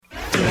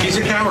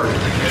He's a coward.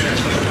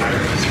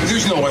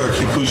 There's no other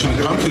conclusion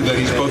to come to that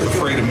he's both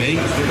afraid of me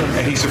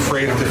and he's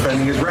afraid of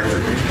defending his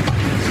record.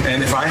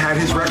 And if I had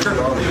his record,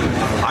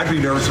 I'd be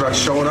nervous about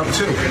showing up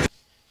too.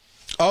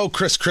 Oh,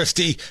 Chris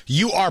Christie,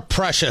 you are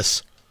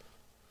precious.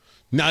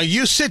 Now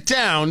you sit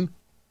down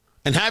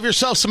and have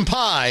yourself some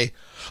pie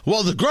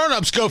while the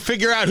grown-ups go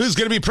figure out who's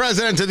going to be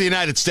president of the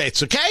United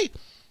States, okay?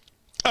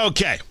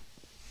 Okay.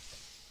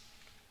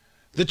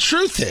 The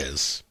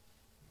truth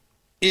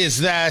is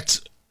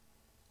that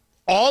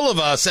all of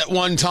us at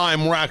one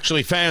time were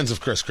actually fans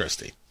of Chris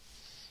Christie.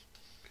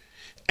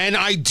 And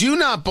I do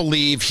not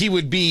believe he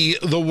would be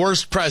the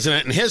worst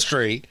president in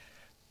history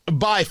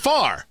by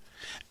far.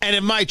 And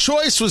if my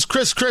choice was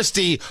Chris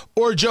Christie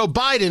or Joe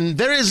Biden,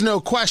 there is no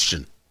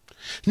question.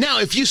 Now,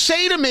 if you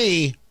say to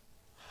me,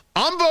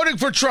 I'm voting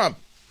for Trump,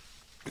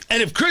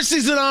 and if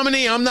Christie's the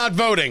nominee, I'm not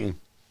voting,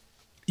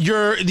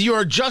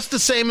 you're just the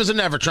same as a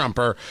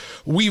never-Trumper.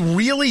 We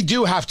really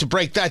do have to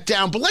break that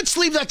down. But let's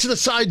leave that to the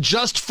side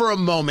just for a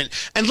moment.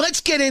 And let's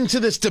get into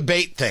this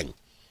debate thing,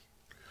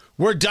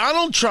 where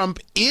Donald Trump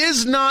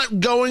is not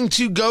going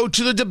to go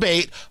to the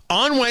debate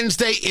on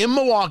Wednesday in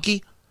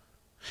Milwaukee.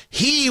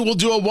 He will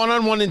do a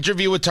one-on-one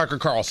interview with Tucker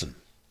Carlson.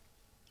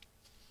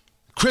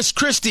 Chris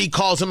Christie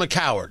calls him a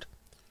coward.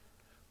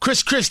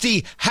 Chris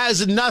Christie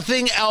has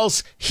nothing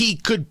else he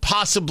could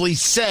possibly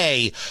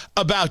say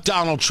about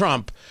Donald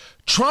Trump.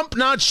 Trump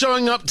not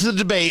showing up to the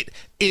debate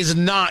is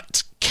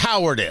not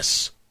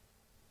cowardice.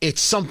 It's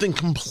something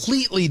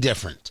completely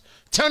different.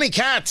 Tony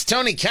Katz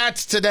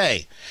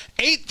today.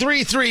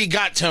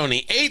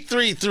 833-GOT-TONY.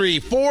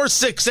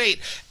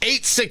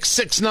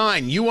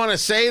 833-468-8669. You want to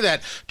say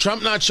that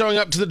Trump not showing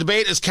up to the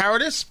debate is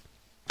cowardice?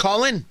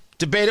 Call in.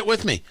 Debate it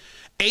with me.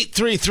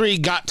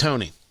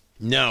 833-GOT-TONY.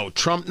 No,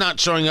 Trump not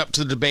showing up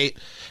to the debate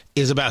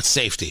is about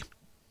safety.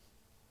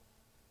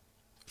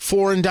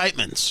 4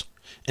 indictments.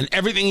 And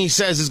everything he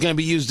says is going to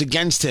be used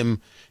against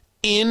him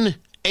in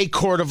a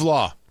court of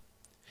law.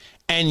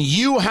 And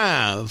you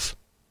have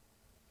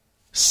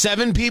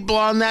 7 people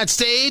on that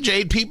stage,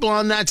 8 people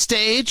on that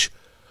stage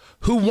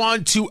who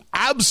want to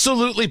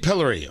absolutely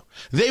pillory you.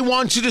 They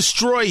want to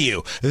destroy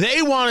you.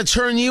 They want to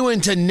turn you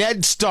into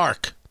Ned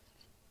Stark.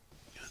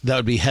 That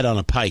would be head on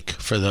a pike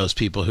for those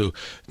people who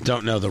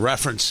don't know the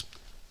reference.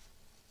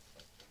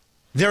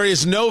 There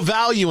is no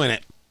value in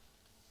it.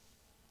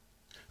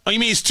 Oh, you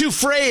mean he's too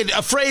afraid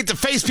to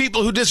face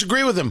people who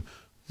disagree with him?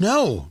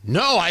 No,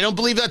 I don't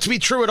believe that to be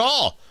true at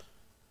all.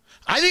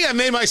 I think I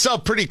made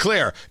myself pretty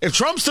clear. If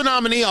Trump's the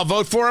nominee, I'll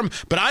vote for him,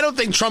 but I don't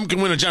think Trump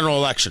can win a general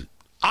election.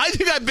 I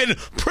think I've been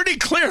pretty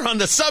clear on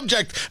the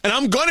subject, and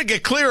I'm going to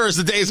get clearer as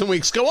the days and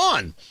weeks go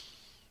on.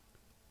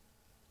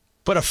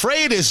 But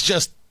afraid is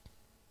just...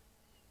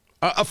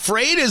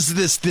 afraid is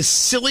this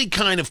silly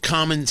kind of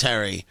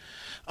commentary.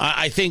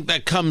 I think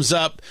that comes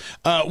up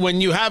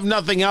when you have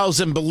nothing else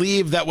and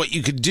believe that what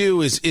you could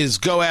do is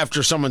go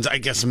after someone's, I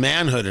guess,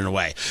 manhood in a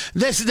way.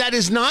 That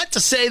is not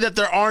to say that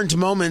there aren't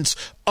moments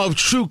of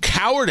true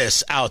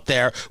cowardice out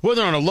there,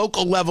 whether on a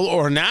local level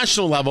or a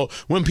national level,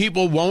 when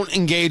people won't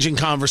engage in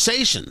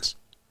conversations.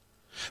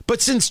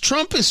 But since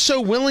Trump is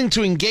so willing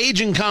to engage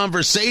in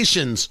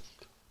conversations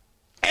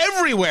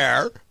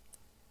everywhere,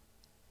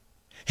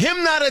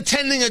 him not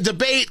attending a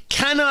debate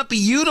cannot be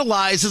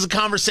utilized as a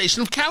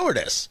conversation of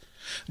cowardice.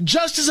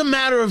 Just as a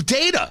matter of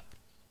data,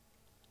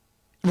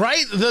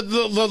 right?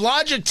 The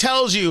logic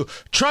tells you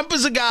Trump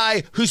is a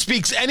guy who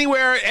speaks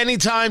anywhere,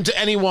 anytime, to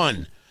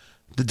anyone.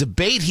 The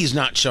debate he's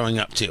not showing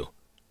up to.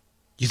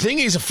 You think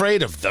he's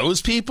afraid of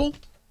those people?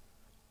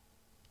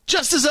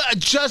 Just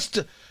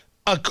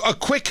a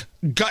quick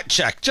gut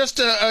check, just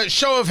a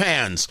show of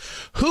hands.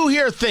 Who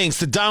here thinks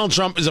that Donald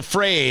Trump is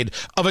afraid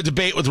of a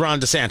debate with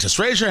Ron DeSantis?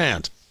 Raise your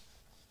hand.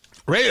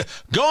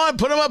 Go on,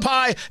 put them up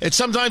high. It's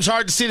sometimes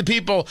hard to see the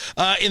people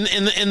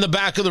in the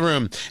back of the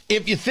room.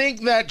 If you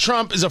think that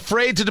Trump is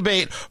afraid to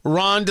debate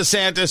Ron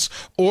DeSantis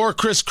or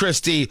Chris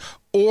Christie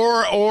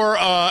or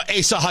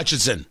Asa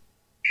Hutchinson,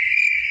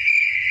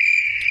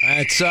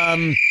 that's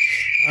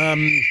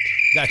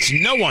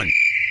no one.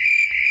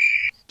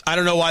 I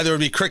don't know why there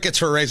would be crickets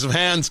for a raise of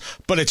hands,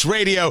 but it's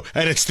radio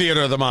and it's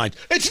theater of the mind.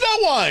 It's no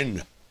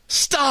one.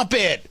 Stop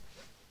it.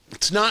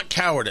 It's not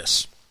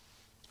cowardice.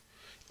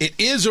 It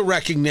is a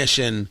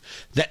recognition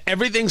that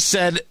everything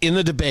said in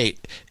the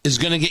debate is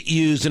going to get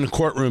used in a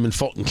courtroom in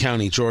Fulton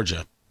County,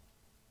 Georgia.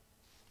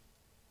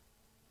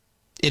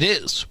 It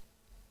is.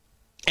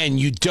 And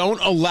you don't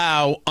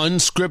allow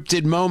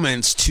unscripted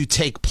moments to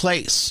take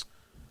place.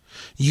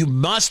 You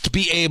must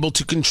be able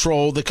to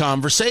control the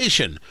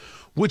conversation,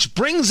 which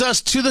brings us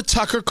to the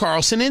Tucker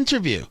Carlson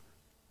interview.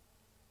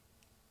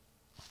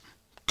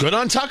 Good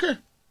on Tucker.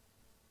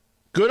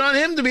 Good on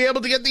him to be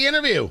able to get the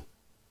interview.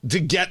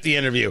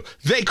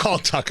 They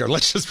called Tucker.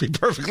 Let's just be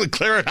perfectly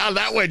clear on how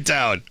that went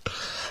down.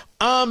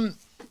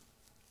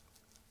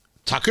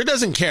 Tucker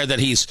doesn't care that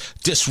he's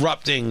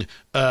disrupting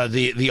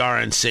the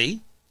RNC.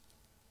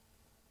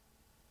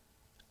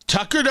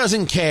 Tucker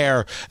doesn't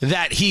care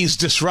that he's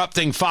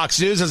disrupting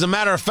Fox News. As a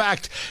matter of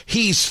fact,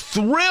 he's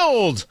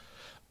thrilled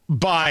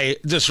by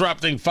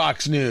disrupting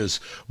Fox News.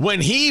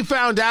 When he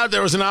found out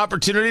there was an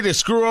opportunity to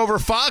screw over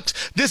Fox,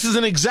 this is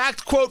an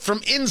exact quote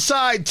from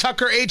inside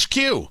Tucker HQ.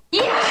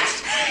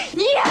 Yes!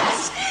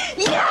 Yes!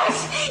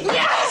 Yes!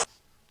 Yes!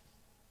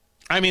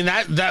 I mean,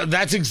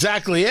 that's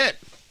exactly it.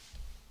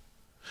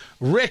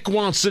 Rick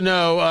wants to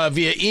know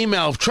via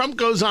email, if Trump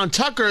goes on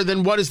Tucker,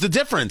 then what is the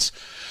difference?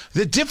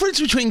 The difference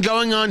between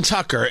going on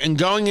Tucker and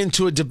going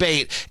into a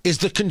debate is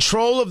the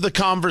control of the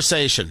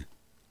conversation.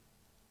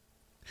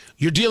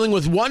 You're dealing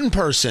with one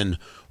person,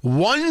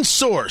 one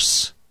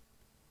source,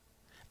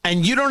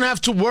 and you don't have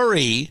to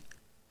worry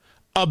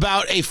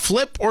about a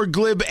flip or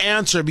glib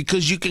answer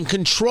because you can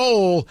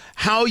control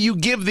how you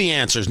give the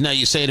answers. Now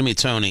you say to me,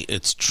 Tony,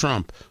 it's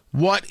Trump.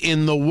 What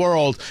in the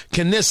world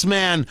can this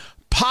man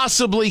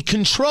possibly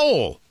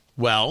control?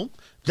 Well,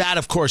 that,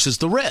 of course, is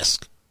the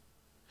risk.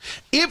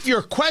 If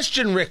your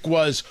question, Rick,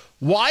 was,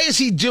 why is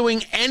he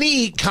doing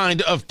any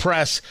kind of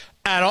press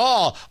at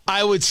all,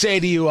 I would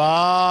say to you,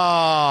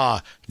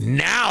 now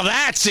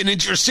that's an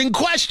interesting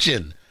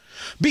question,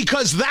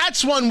 because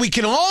that's one we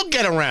can all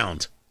get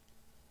around.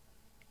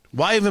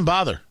 Why even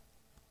bother?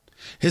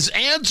 His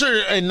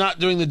answer in not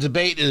doing the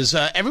debate is,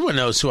 everyone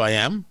knows who I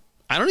am.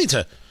 I don't need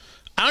to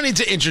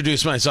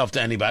introduce myself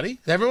to anybody.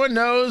 Everyone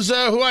knows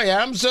who I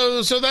am,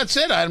 so that's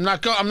it. I'm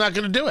not going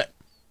to do it.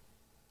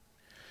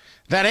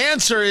 That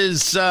answer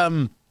is,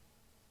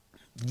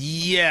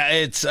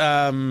 it's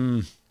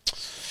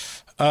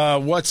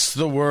what's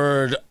the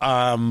word?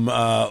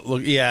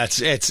 Look, yeah,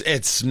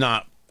 it's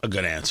not a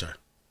good answer.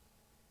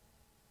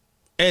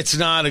 It's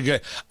not a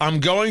good.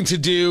 I'm going to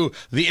do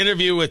the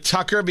interview with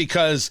Tucker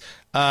because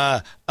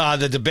the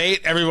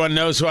debate, everyone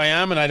knows who I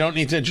am, and I don't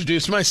need to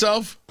introduce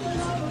myself.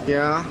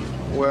 Yeah,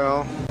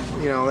 well,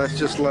 that's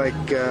just like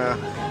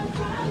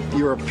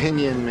your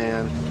opinion,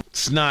 man.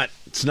 It's not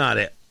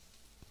it.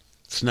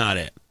 It's not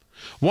it.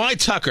 Why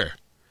Tucker?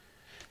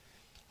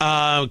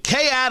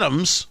 Kay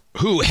Adams,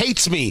 who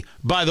hates me,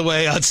 by the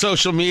way, on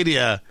social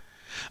media,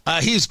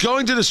 he's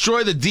going to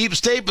destroy the deep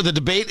state, but the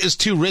debate is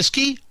too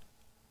risky.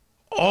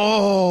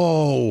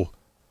 Oh,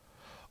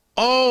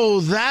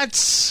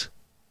 that's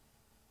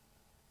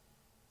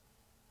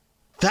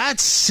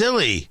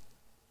silly.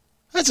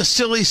 That's a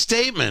silly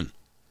statement.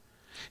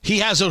 He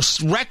has a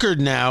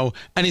record now,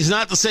 and he's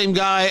not the same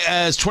guy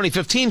as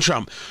 2015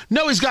 Trump.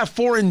 No, he's got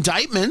 4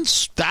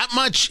 indictments. That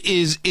much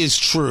is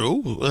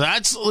true.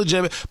 That's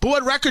legitimate. But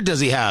what record does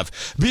he have?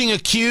 Being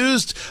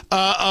accused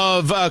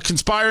of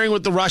conspiring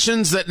with the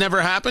Russians, that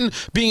never happened.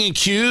 Being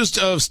accused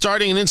of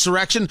starting an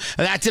insurrection,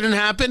 that didn't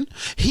happen.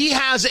 He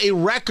has a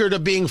record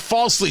of being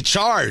falsely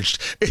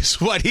charged, is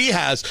what he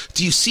has.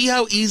 Do you see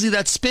how easy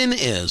that spin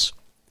is?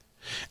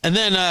 And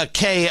then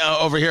Kay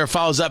over here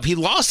follows up. He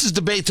lost his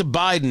debate to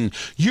Biden.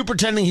 You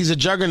pretending he's a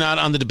juggernaut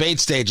on the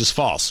debate stage is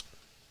false.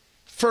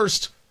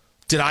 First,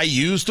 did I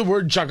use the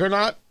word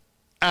juggernaut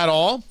at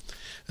all?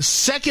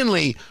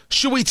 Secondly,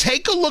 should we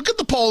take a look at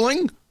the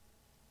polling?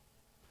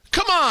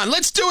 Come on,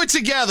 let's do it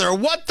together.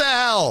 What the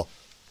hell?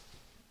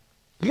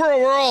 We're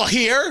all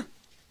here.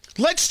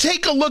 Let's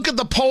take a look at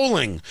the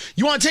polling.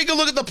 You want to take a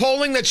look at the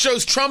polling that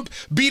shows Trump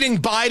beating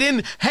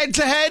Biden head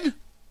to head?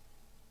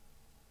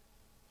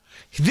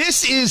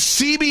 This is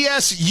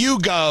CBS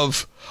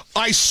YouGov.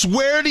 I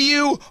swear to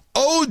you,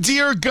 oh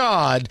dear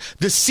God,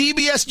 the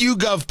CBS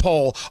YouGov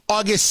poll,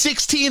 August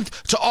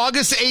 16th to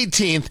August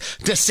 18th,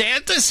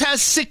 DeSantis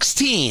has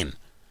 16.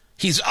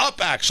 He's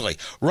up, actually.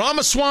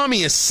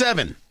 Ramaswamy is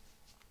 7.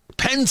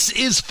 Pence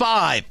is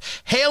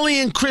 5. Haley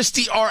and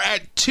Christie are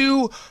at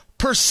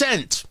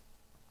 2%.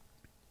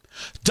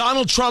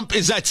 Donald Trump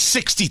is at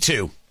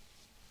 62.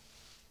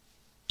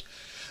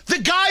 The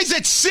guy's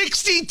at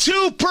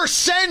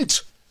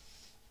 62%.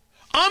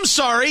 I'm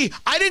sorry,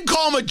 I didn't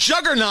call him a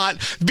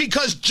juggernaut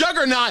because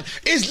juggernaut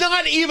is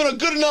not even a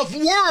good enough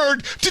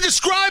word to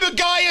describe a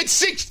guy at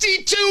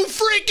 62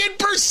 freaking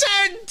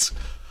percent.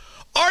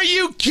 Are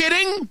you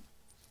kidding?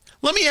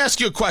 Let me ask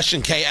you a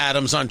question, Kay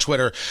Adams on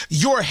Twitter.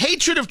 Your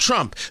hatred of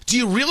Trump, do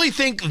you really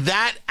think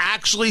that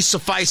actually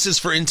suffices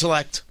for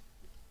intellect?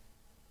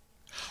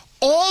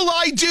 All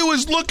I do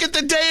is look at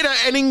the data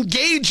and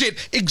engage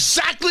it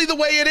exactly the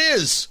way it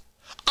is.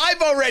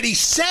 I've already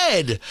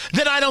said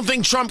that I don't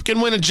think Trump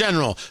can win a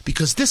general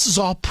because this is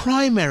all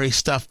primary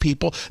stuff,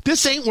 people.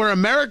 This ain't where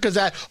America's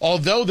at,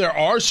 although there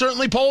are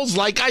certainly polls,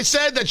 like I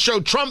said, that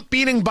show Trump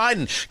beating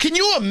Biden. Can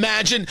you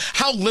imagine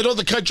how little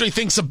the country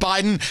thinks of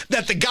Biden,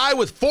 that the guy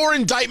with 4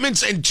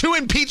 indictments and 2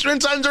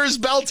 impeachments under his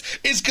belt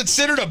is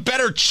considered a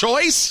better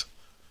choice?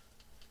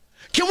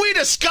 Can we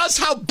discuss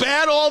how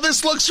bad all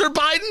this looks for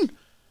Biden?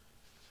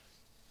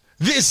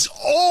 This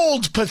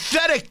old,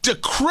 pathetic,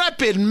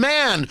 decrepit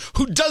man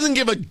who doesn't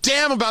give a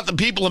damn about the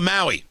people of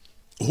Maui.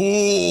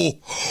 Ooh.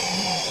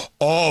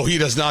 Oh, he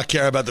does not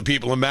care about the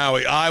people of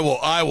Maui. I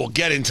will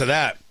get into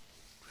that.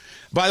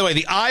 By the way,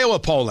 the Iowa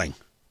polling.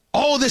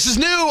 Oh, this is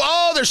new.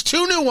 Oh, there's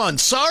 2 new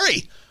ones.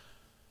 Sorry.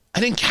 I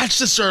didn't catch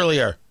this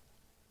earlier.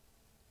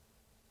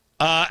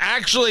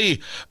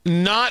 Actually,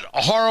 not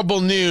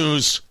horrible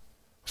news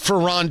for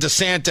Ron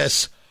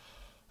DeSantis.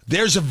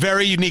 There's a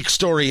very unique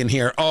story in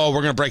here. Oh,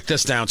 we're going to break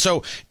this down.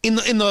 So in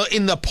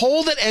the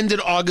poll that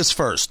ended August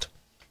 1st,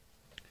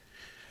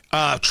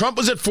 Trump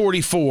was at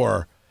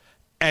 44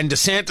 and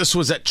DeSantis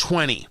was at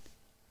 20.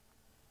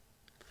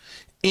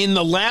 In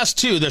the last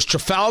two, there's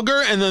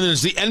Trafalgar and then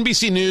there's the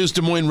NBC News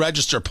Des Moines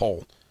Register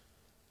poll.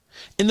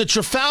 In the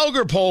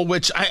Trafalgar poll,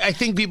 which I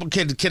think people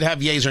could have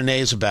yays or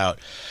nays about,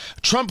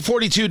 Trump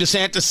 42,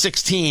 DeSantis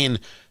 16,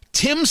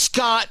 Tim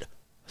Scott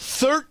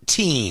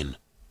 13.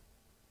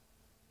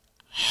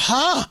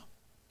 Huh.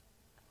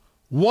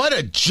 What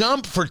a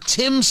jump for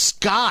Tim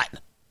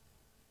Scott.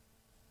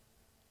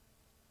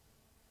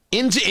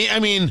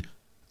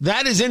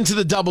 That is into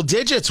the double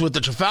digits with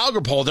the Trafalgar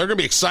poll. They're going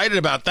to be excited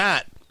about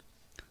that.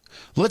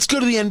 Let's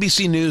go to the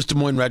NBC News Des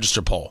Moines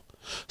Register poll.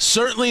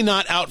 Certainly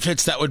not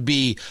outfits that would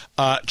be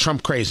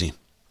Trump crazy.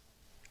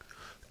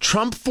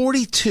 Trump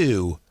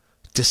 42,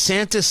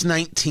 DeSantis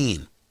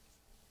 19.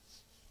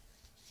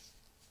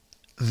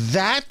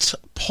 That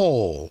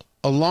poll,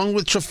 along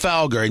with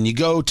Trafalgar, and you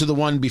go to the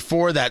one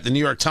before that, the New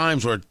York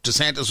Times, where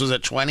DeSantis was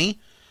at 20,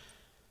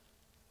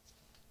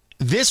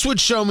 this would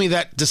show me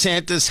that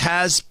DeSantis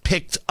has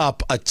picked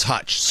up a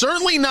touch.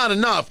 Certainly not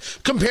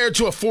enough compared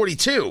to a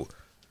 42.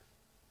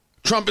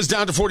 Trump is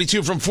down to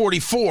 42 from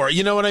 44.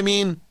 You know what I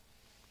mean?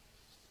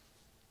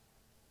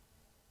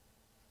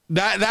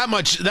 That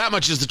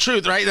much is the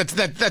truth, right?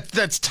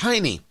 That's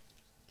tiny.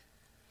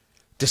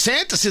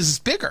 DeSantis is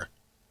bigger.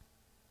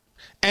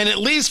 And at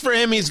least for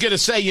him, he's going to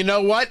say, you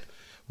know what?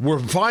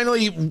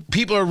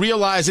 People are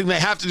realizing they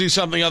have to do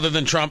something other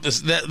than Trump.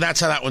 That's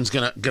how that one's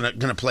gonna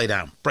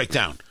break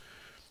down.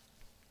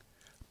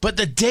 But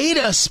the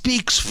data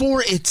speaks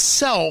for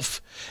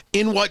itself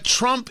in what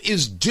Trump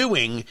is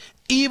doing,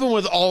 even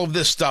with all of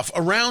this stuff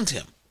around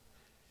him.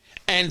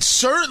 And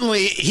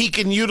certainly he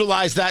can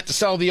utilize that to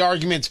sell the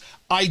argument,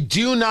 I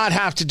do not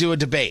have to do a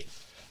debate.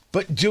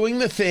 But doing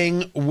the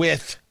thing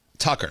with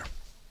Tucker,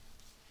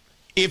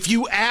 if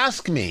you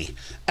ask me,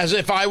 as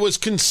if I was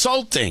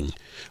consulting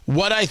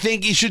what I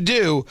think he should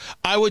do,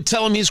 I would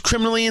tell him he's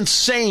criminally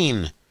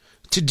insane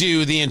to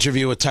do the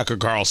interview with Tucker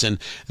Carlson,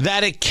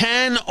 that it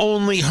can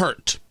only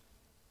hurt.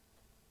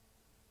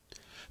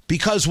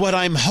 Because what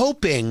I'm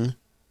hoping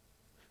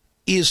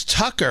is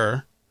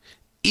Tucker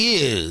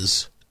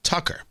is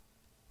Tucker.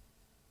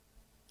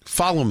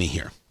 Follow me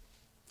here.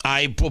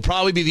 I will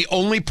probably be the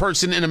only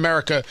person in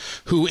America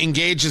who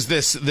engages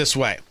this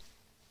way.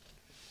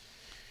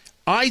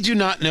 I do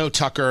not know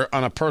Tucker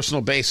on a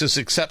personal basis,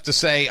 except to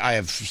say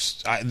I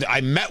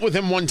met with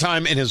him one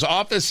time in his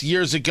office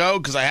years ago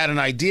because I had an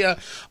idea.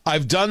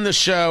 I've done the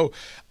show.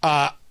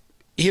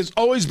 He has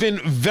always been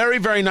very,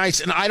 very nice,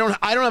 and I don't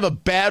have a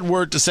bad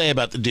word to say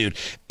about the dude,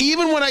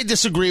 even when I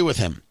disagree with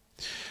him.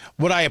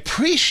 What I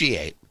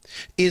appreciate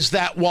is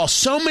that while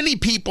so many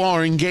people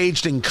are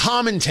engaged in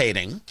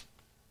commentating,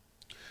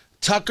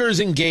 Tucker's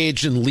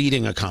engaged in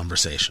leading a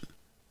conversation.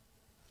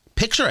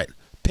 Picture it.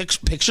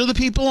 Picture the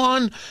people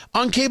on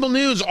cable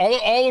news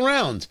all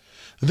around.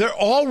 They're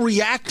all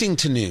reacting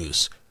to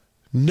news.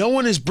 No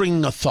one is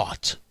bringing a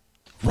thought,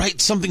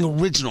 right? Something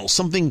original,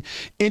 something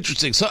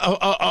interesting,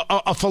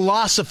 a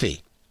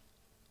philosophy,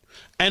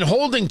 and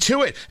holding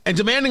to it and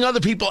demanding other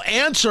people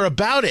answer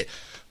about it.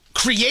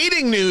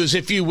 Creating news,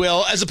 if you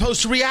will, as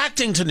opposed to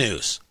reacting to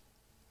news.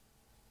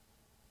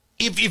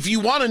 If you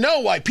want to know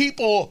why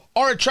people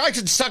are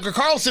attracted to Tucker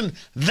Carlson,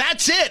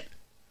 that's it.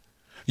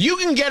 You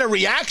can get a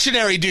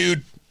reactionary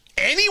dude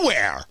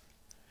anywhere.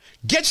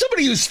 Get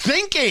somebody who's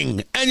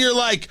thinking, and you're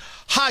like,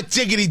 hot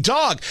diggity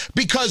dog.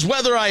 Because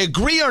whether I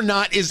agree or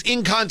not is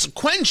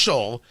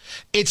inconsequential.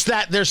 It's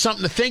that there's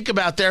something to think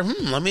about there.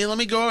 Let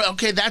me go.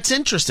 Okay, that's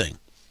interesting.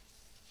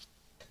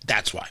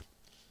 That's why.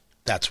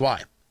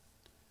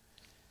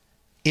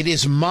 It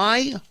is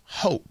my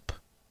hope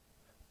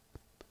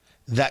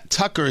that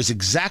Tucker is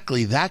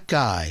exactly that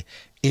guy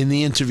in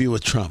the interview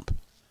with Trump.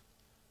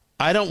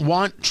 I don't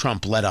want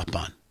Trump let up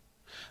on.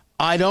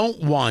 I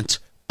don't want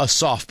a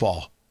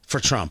softball for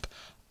Trump.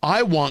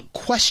 I want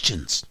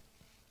questions.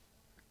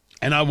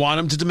 And I want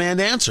him to demand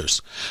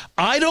answers.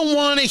 I don't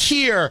want to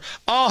hear,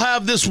 I'll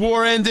have this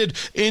war ended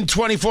in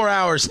 24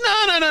 hours.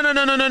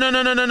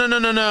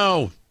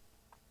 No.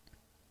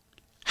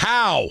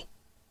 How?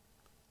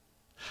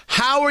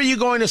 How are you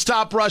going to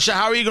stop Russia?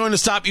 How are you going to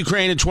stop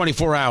Ukraine in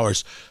 24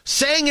 hours?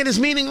 Saying it is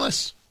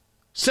meaningless.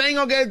 Saying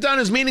I'll get it done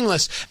is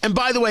meaningless. And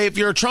by the way, if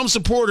you're a Trump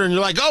supporter and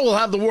you're like, we'll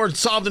have the war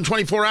solved in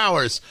 24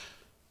 hours.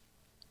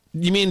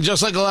 You mean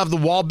just like I'll have the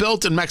wall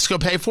built and Mexico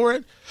pay for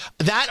it?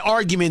 That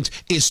argument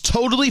is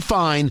totally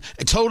fine,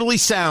 totally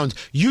sound.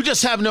 You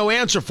just have no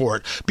answer for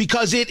it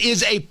because it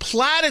is a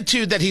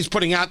platitude that he's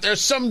putting out there,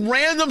 some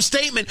random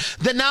statement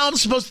that now I'm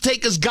supposed to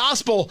take as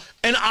gospel,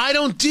 and I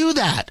don't do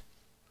that.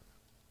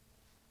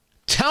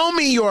 Tell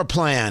me your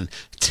plan.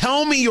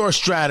 Tell me your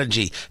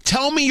strategy.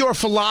 Tell me your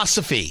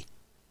philosophy.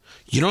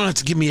 You don't have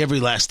to give me every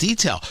last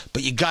detail,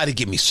 but you got to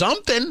give me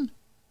something.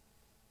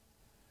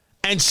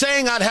 And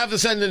saying I'd have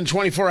this end in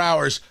 24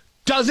 hours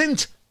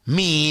doesn't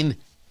mean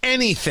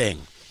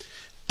anything.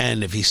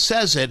 And if he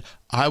says it,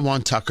 I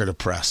want Tucker to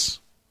press.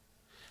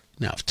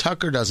 Now, if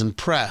Tucker doesn't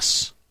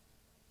press,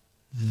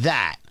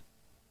 that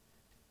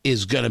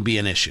is going to be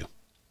an issue.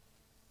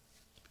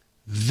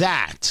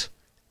 That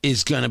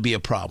is going to be a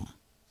problem.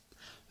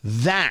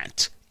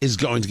 That is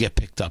going to get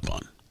picked up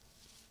on.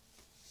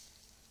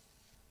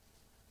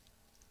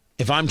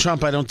 If I'm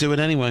Trump, I don't do it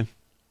anyway.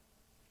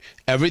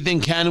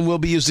 Everything can and will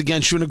be used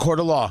against you in a court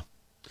of law.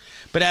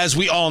 But as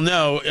we all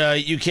know,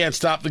 you can't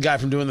stop the guy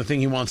from doing the thing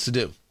he wants to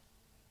do.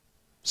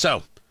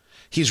 So,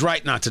 he's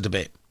right not to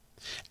debate.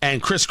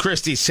 And Chris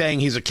Christie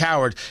saying he's a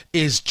coward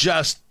is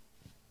just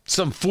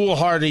some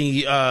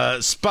foolhardy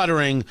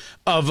sputtering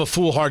of a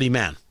foolhardy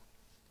man.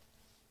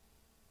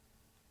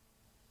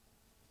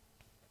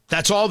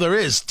 That's all there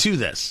is to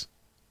this.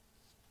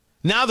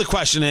 Now the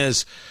question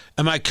is,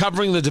 am I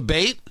covering the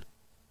debate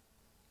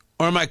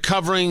or am I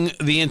covering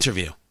the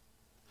interview?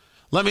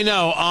 Let me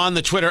know on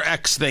the Twitter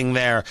X thing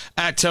there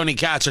at Tony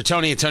Katz or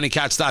Tony at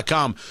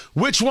TonyKatz.com.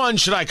 Which one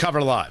should I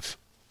cover live?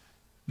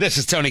 This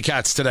is Tony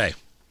Katz Today.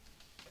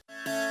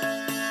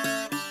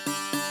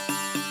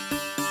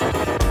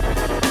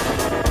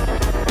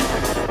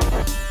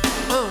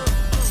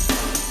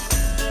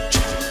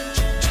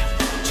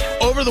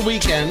 Over the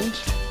weekend,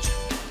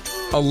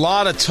 a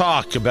lot of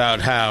talk about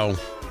how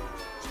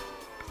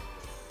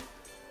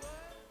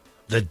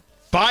the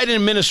Biden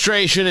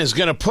administration is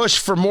going to push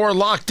for more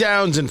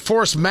lockdowns and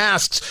force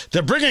masks.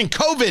 They're bringing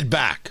COVID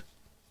back.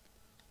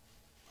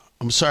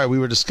 I'm sorry, we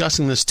were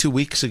discussing this 2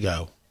 weeks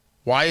ago.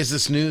 Why is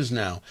this news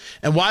now?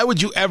 And why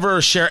would you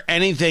ever share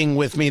anything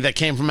with me that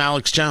came from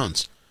Alex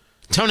Jones?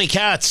 Tony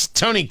Katz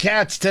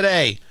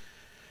Today.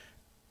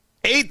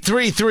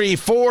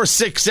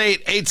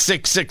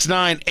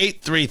 833-468-8669,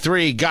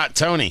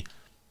 833-GOT-TONY.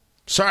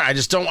 Sorry, I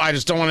just don't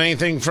want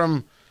anything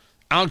from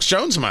Alex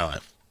Jones in my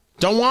life.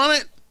 Don't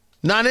want it.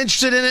 Not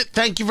interested in it.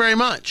 Thank you very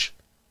much.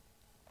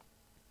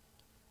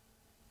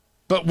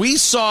 But we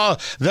saw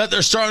that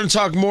they're starting to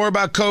talk more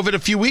about COVID a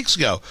few weeks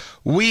ago.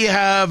 We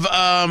have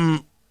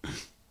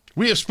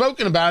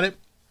spoken about it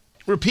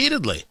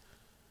repeatedly.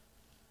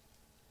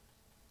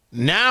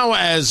 Now,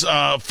 as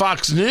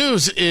Fox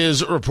News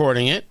is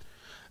reporting it,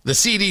 the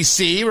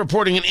CDC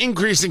reporting an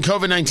increase in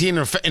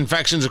COVID-19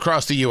 infections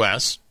across the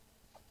U.S.,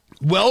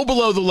 well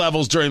below the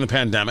levels during the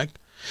pandemic.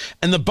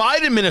 And the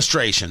Biden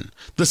administration,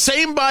 the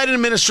same Biden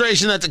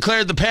administration that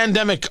declared the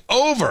pandemic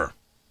over,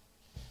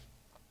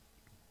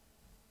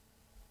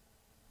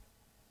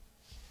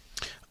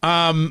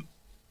 they're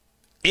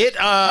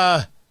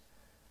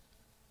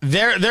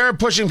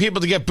pushing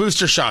people to get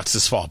booster shots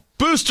this fall.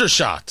 Booster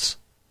shots.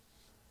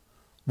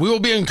 We will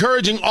be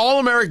encouraging all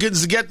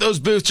Americans to get those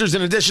boosters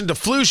in addition to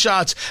flu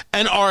shots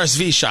and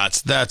RSV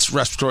shots. That's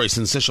respiratory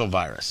syncytial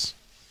virus.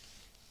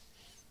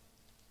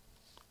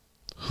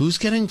 Who's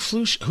getting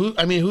who's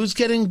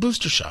getting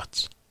booster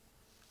shots?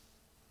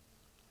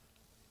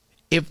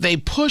 If they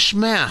push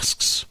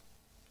masks,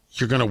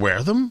 you're going to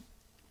wear them?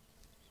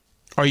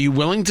 Are you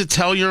willing to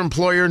tell your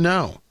employer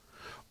no?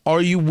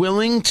 Are you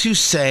willing to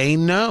say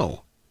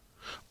no?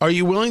 Are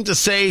you willing to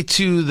say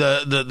to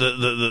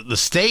the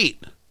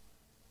state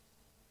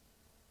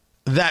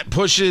that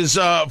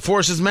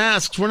forces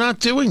masks, we're not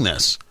doing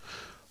this?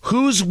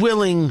 Who's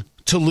willing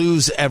to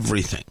lose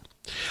everything?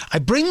 I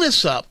bring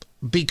this up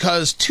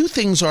because two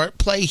things are at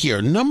play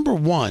here. Number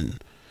one,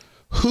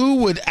 who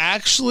would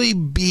actually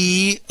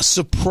be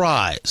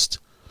surprised?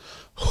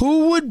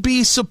 Who would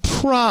be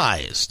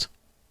surprised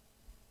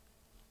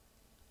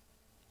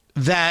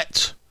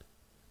that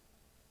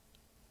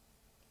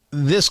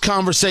this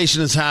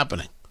conversation is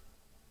happening?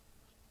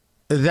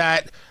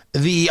 That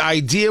the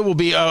idea will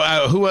be,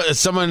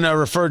 someone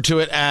referred to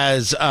it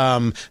as,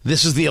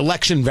 this is the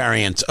election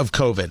variant of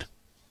COVID.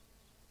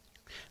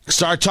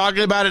 Start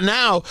talking about it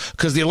now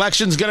because the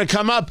election's going to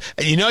come up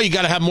and you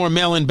got to have more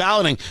mail-in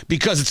balloting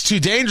because it's too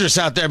dangerous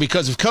out there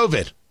because of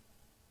COVID.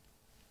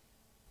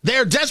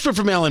 They're desperate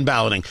for mail-in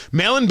balloting.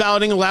 Mail-in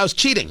balloting allows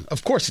cheating.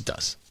 Of course it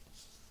does.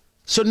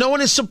 So no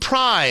one is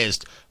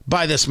surprised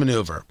by this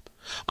maneuver.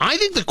 I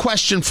think the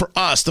question for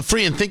us, the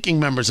free and thinking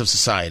members of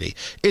society,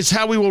 is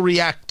how we will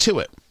react to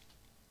it.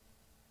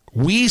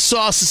 We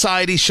saw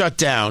society shut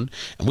down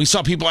and we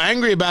saw people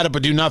angry about it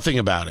but do nothing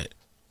about it.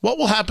 What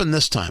will happen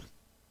this time?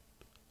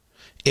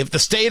 If the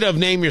state of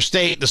name your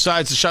state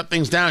decides to shut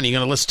things down, you're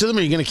going to listen to them or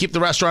you're going to keep the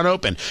restaurant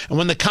open? And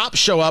when the cops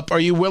show up, are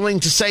you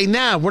willing to say,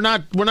 nah, we're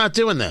not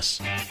doing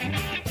this?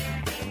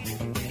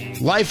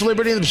 Life,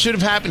 liberty, and the pursuit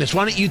of happiness.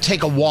 Why don't you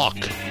take a walk?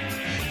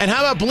 And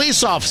how about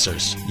police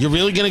officers? You're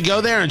really going to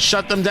go there and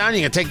shut them down?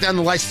 You're going to take down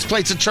the license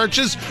plates of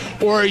churches?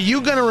 Or are you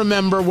going to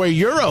remember where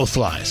your oath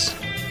lies?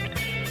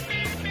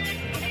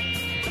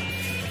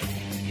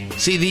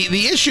 See,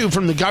 the issue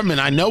from the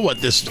government, I know what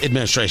this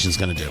administration is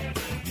going to do.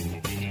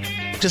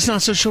 Just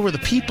not so sure where the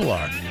people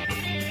are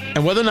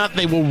and whether or not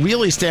they will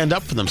really stand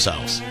up for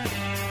themselves.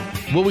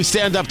 Will we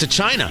stand up to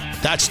China?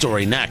 That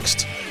story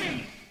next.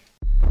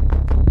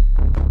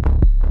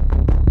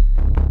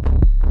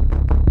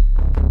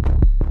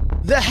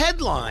 The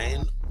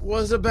headline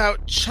was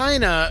about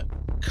China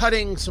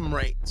cutting some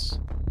rates.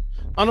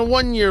 on a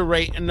 1-year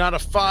rate and not a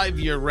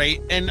 5-year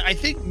rate. And I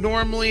think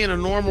normally in a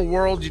normal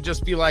world, you'd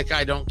just be like,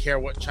 I don't care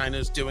what China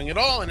is doing at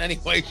all in any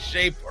way,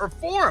 shape, or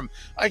form.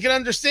 I can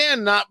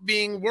understand not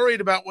being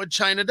worried about what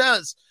China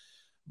does.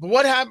 But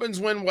what happens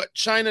when what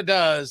China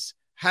does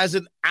has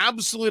an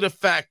absolute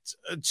effect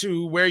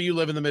to where you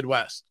live in the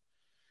Midwest?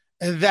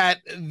 That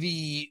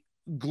the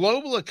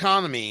global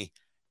economy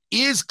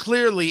is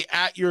clearly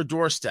at your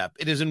doorstep.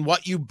 It is in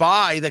what you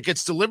buy that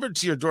gets delivered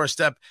to your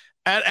doorstep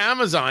at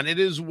Amazon. It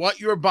is what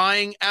you're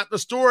buying at the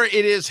store.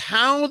 It is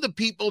how the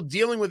people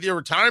dealing with your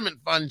retirement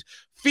fund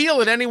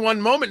feel at any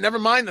one moment, never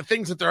mind the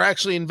things that they're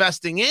actually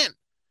investing in.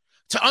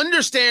 To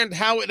understand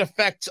how it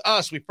affects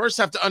us, we first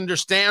have to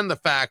understand the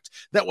fact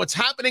that what's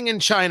happening in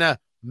China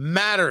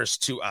matters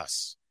to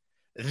us.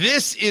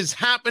 This is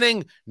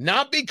happening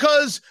not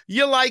because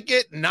you like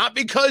it, not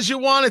because you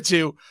want it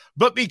to,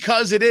 but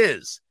because it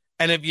is.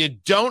 And if you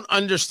don't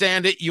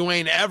understand it, you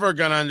ain't ever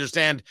going to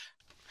understand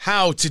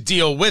how to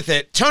deal with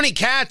it. Tony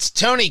Katz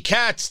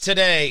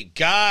today.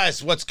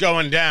 Guys, what's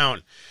going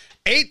down?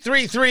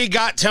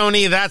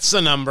 833-GOT-TONY, that's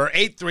the number,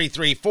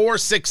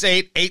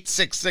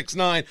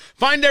 833-468-8669.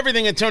 Find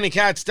everything at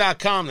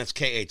TonyKatz.com. That's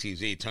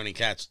K-A-T-Z,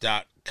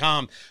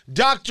 TonyKatz.com.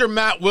 Dr.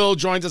 Matt Will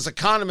joins us,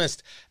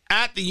 economist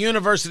at the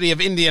University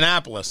of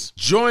Indianapolis,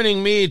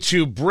 joining me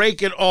to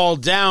break it all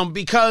down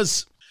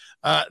because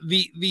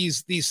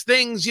these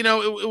things, you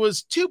know, it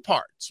was two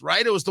parts,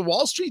 right? It was the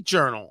Wall Street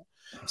Journal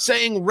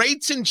saying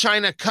rates in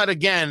China cut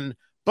again,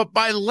 but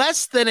by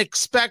less than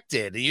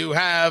expected. You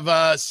have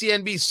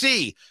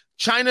CNBC,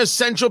 China's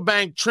central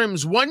bank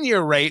trims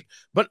 1-year rate,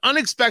 but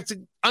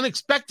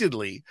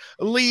unexpectedly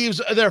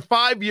leaves their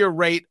 5-year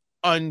rate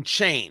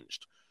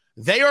unchanged.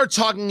 They are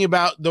talking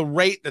about the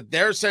rate that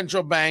their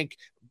central bank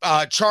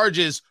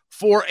charges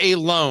for a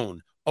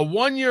loan. A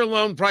 1-year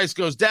loan price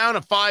goes down,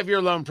 a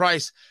 5-year loan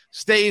price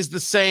stays the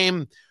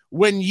same.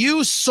 When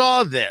you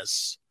saw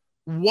this,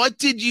 what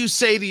did you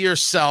say to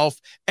yourself,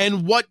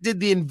 and what did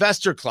the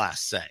investor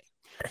class say?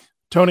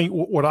 Tony,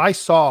 what I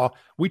saw,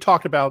 we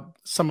talked about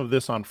some of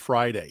this on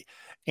Friday,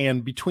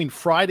 and between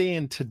Friday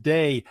and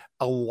today,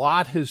 a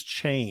lot has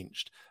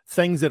changed.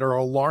 Things that are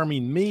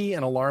alarming me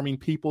and alarming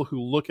people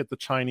who look at the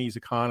Chinese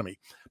economy,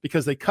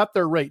 because they cut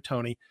their rate,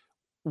 Tony.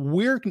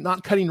 We're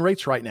not cutting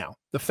rates right now.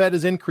 The Fed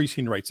is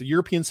increasing rates. The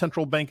European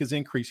Central Bank is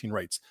increasing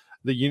rates.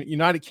 The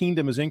United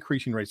Kingdom is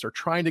increasing rates. They're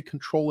trying to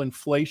control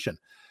inflation.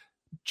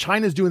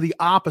 China's doing the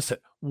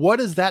opposite. What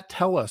does that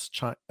tell us,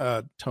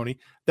 Tony?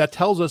 That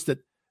tells us that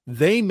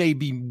they may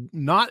be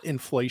not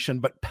inflation,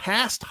 but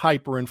past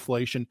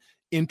hyperinflation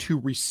into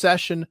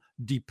recession,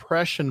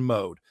 depression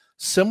mode,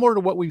 similar to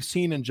what we've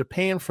seen in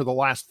Japan for the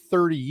last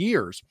 30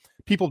 years.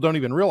 People don't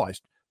even realize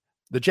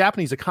the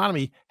Japanese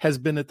economy has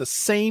been at the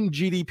same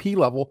GDP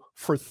level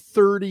for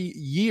 30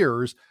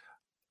 years.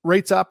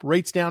 Rates up,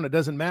 rates down, it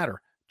doesn't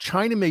matter.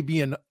 China may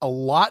be in a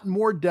lot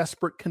more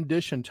desperate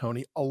condition,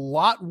 Tony, a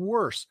lot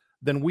worse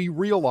than we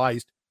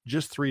realized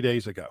just 3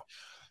 days ago.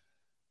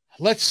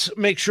 Let's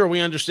make sure we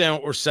understand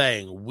what we're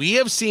saying. We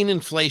have seen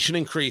inflation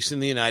increase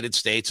in the United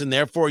States, and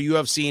therefore you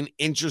have seen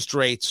interest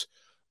rates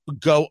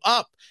go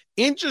up.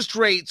 Interest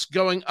rates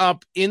going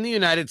up in the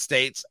United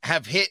States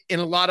have hit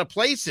in a lot of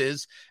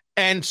places,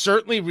 and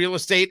certainly real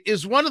estate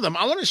is one of them.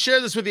 I want to share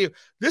this with you.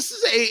 This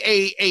is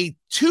a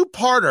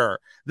two-parter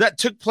that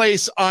took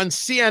place on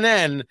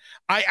CNN.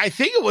 I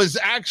think it was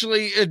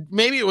actually,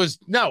 it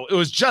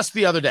was just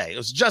the other day. It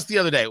was just the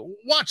other day.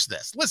 Watch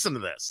this. Listen to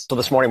this. So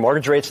this morning,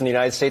 mortgage rates in the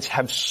United States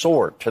have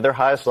soared to their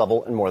highest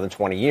level in more than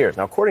 20 years.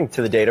 Now, according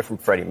to the data from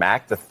Freddie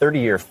Mac, the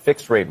 30-year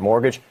fixed-rate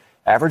mortgage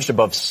averaged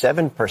above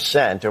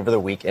 7% over the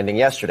week ending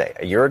yesterday.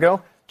 A year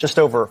ago, just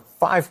over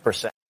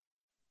 5%.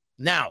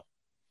 Now,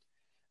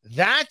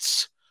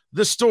 that's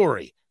the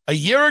story. A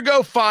year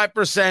ago,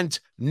 5%,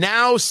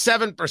 now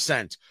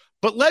 7%.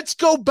 But let's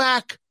go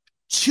back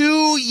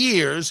 2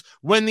 years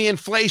when the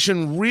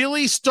inflation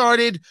really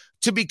started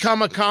to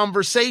become a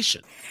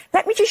conversation.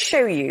 Let me just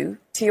show you,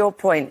 to your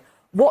point,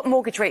 what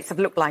mortgage rates have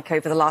looked like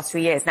over the last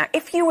 3 years. Now,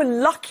 if you were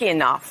lucky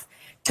enough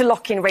to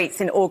lock in rates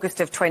in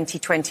August of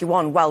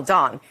 2021, well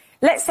done.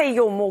 Let's say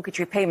your mortgage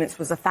repayments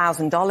was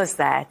 $1,000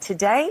 there.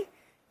 Today,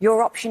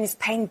 your option is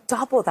paying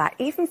double that,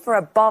 even for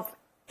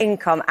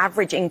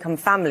average income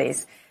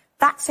families.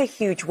 That's a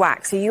huge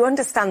whack. So you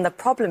understand the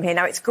problem here.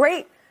 Now, it's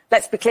great,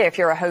 let's be clear, if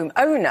you're a home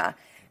owner,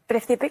 but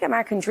if the big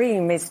American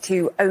dream is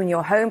to own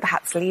your home,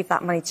 perhaps leave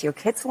that money to your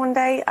kids one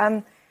day,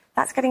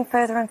 that's getting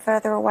further and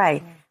further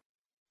away.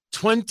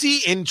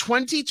 In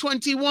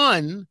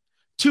 2021,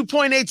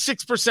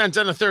 2.86%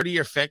 on a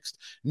 30-year fixed,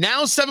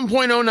 now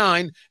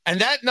 7.09,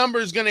 and that number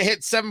is going to hit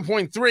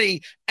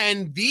 7.3,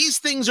 and these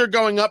things are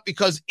going up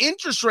because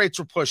interest rates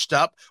were pushed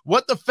up.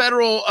 What the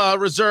Federal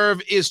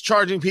Reserve is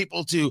charging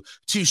people to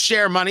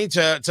share money,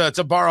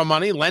 to borrow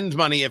money, lend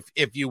money,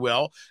 if you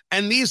will,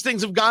 and these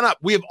things have gone up.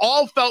 We have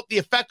all felt the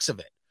effects of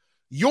it.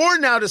 You're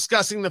now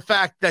discussing the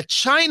fact that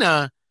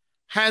China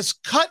has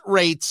cut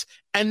rates,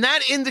 and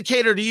that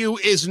indicator to you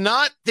is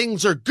not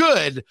things are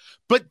good,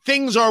 but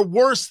things are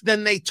worse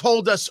than they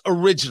told us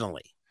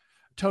originally.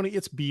 Tony,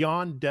 it's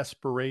beyond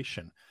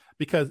desperation,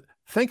 Because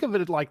think of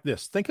it like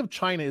this. Think of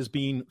China as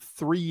being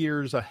 3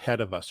 years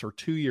ahead of us or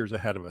 2 years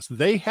ahead of us.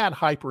 They had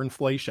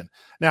hyperinflation.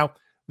 Now,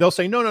 they'll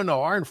say, no,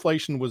 our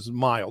inflation was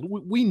mild.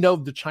 We know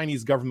the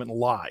Chinese government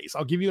lies.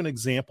 I'll give you an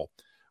example.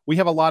 We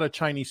have a lot of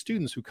Chinese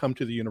students who come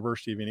to the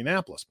University of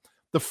Indianapolis.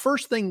 The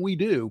first thing we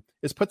do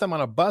is put them on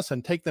a bus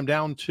and take them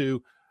down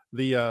to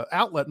the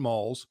outlet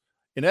malls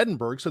in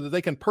Edinburgh so that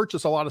they can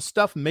purchase a lot of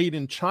stuff made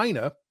in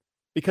China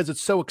because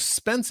it's so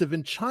expensive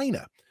in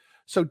China.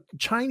 So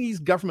Chinese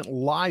government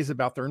lies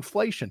about their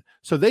inflation.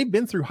 So they've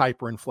been through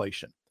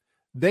hyperinflation.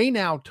 They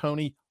now,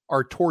 Tony,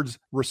 are towards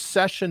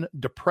recession,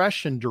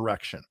 depression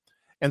direction.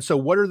 And so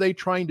what are they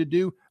trying to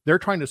do? They're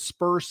trying to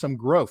spur some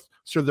growth.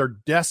 So they're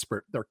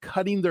desperate. They're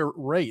cutting their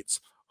rates,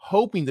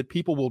 hoping that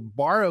people will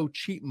borrow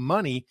cheap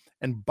money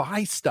and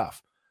buy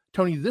stuff.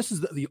 Tony, this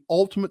is the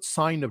ultimate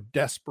sign of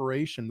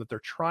desperation, that they're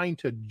trying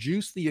to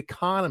juice the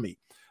economy.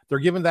 They're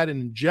giving that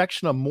an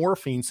injection of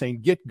morphine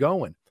saying, get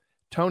going.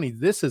 Tony,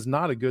 this is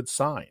not a good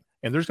sign.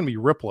 And there's going to be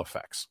ripple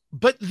effects.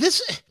 But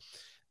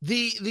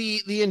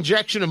the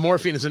injection of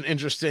morphine is an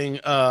interesting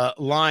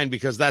line,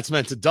 because that's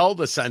meant to dull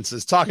the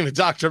senses. Talking to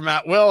Dr.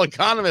 Matt Will,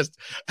 economist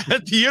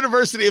at the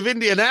University of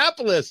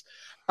Indianapolis,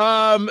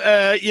 the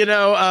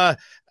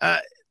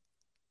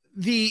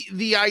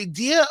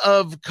idea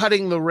of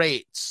cutting the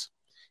rates,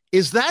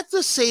 is that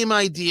the same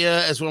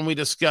idea as when we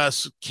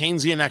discuss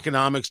Keynesian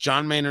economics,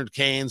 John Maynard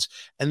Keynes,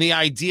 and the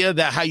idea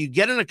that how you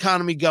get an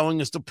economy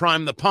going is to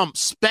prime the pump?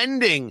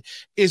 Spending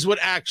is what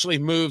actually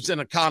moves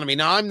an economy.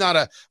 Now, I'm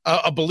not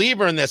a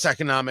believer in this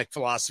economic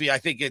philosophy. I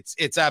think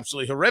it's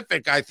absolutely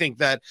horrific. I think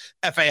that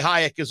F.A.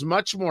 Hayek is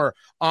much more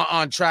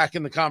on track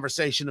in the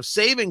conversation of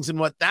savings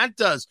and what that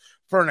does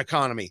for an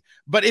economy.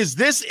 But is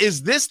this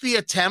the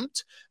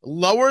attempt?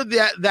 Lower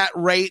that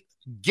rate,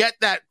 get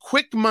that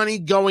quick money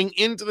going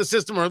into the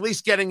system, or at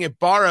least getting it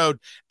borrowed,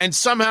 and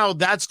somehow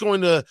that's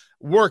going to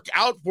work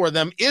out for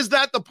them. Is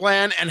that the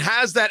plan? And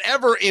has that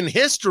ever in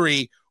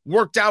history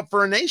worked out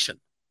for a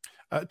nation?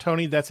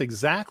 Tony, that's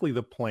exactly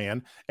the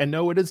plan. And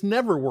no, it has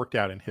never worked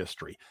out in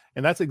history.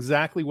 And that's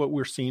exactly what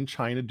we're seeing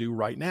China do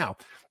right now.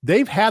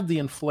 They've had the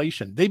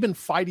inflation. They've been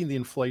fighting the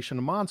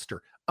inflation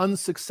monster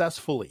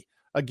unsuccessfully.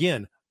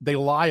 Again, they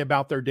lie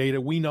about their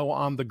data. We know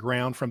on the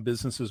ground from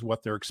businesses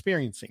what they're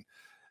experiencing.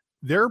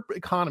 Their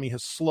economy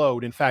has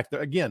slowed. In fact,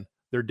 again,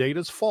 their data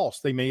is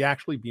false. They may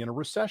actually be in a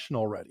recession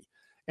already.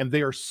 And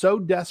they are so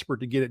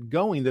desperate to get it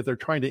going that they're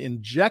trying to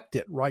inject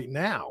it right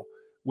now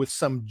with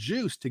some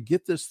juice to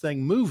get this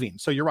thing moving.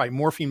 So you're right.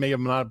 Morphine may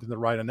have not been the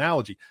right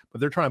analogy, but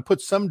they're trying to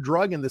put some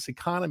drug in this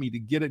economy to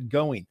get it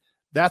going.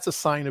 That's a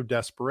sign of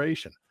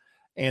desperation.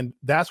 And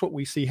that's what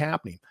we see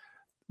happening.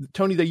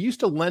 Tony, they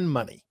used to lend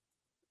money,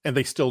 and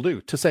they still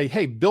do, to say,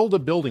 hey, build a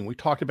building. We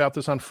talked about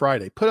this on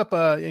Friday. Put up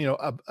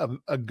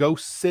a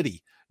ghost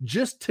city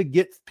just to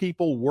get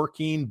people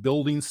working,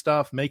 building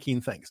stuff,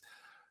 making things.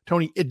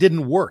 Tony, it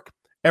didn't work.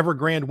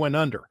 Evergrande went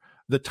under.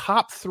 The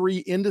top 3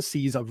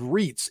 indices of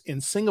REITs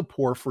in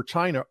Singapore for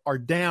China are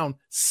down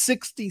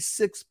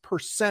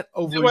 66%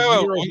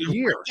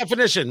 year-over-year.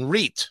 Definition,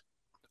 REIT.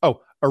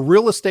 Oh, a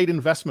real estate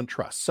investment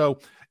trust. So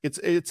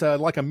it's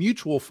like a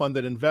mutual fund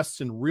that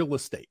invests in real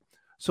estate.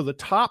 So the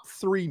top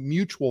 3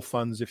 mutual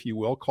funds, if you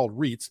will, called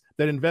REITs,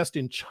 that invest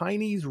in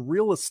Chinese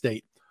real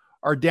estate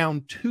are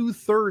down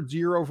 2/3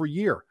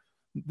 year-over-year.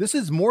 This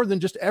is more than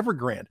just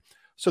Evergrande.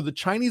 So the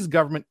Chinese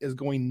government is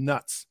going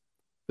nuts.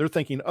 They're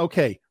thinking,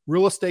 okay,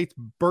 real estate's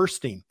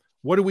bursting.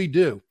 What do we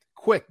do?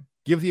 Quick,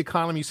 give the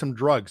economy some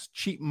drugs,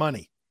 cheap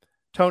money.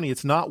 Tony,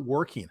 it's not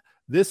working.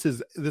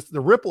 The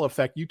ripple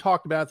effect you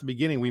talked about at the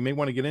beginning. We may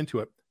want to get into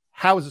it.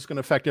 How is this going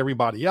to affect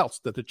everybody else,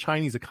 that the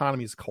Chinese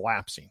economy is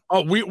collapsing?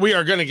 Oh, we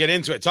are going to get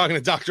into it. Talking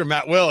to Dr.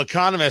 Matt Will,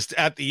 economist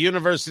at the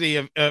University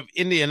of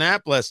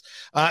Indianapolis.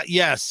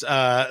 Yes,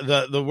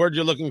 the word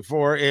you're looking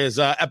for is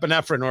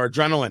epinephrine or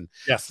adrenaline.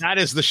 Yes. That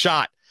is the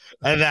shot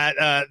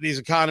that these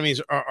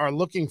economies are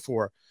looking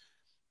for.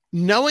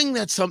 Knowing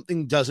that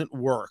something doesn't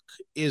work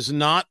is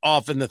not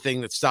often the thing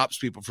that stops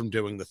people from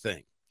doing the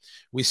thing.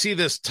 We see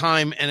this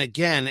time and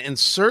again, and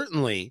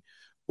certainly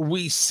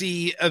we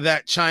see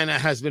that China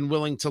has been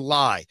willing to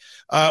lie.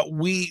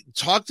 We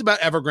talked about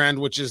Evergrande,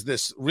 which is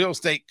this real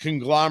estate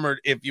conglomerate,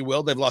 if you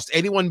will. They've lost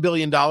 $81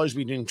 billion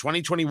between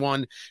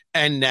 2021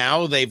 and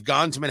now. They've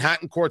gone to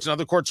Manhattan courts and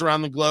other courts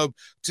around the globe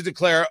to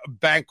declare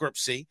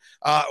bankruptcy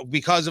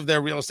because of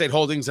their real estate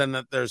holdings, and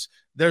that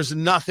there's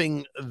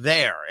nothing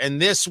there. And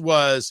this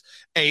was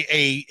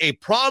a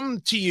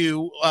problem to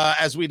you,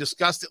 as we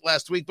discussed it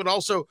last week, but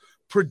also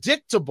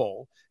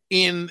predictable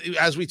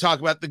as we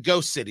talk about the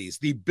ghost cities,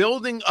 the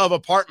building of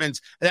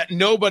apartments that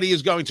nobody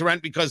is going to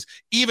rent because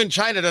even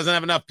China doesn't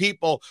have enough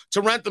people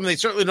to rent them. They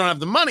certainly don't have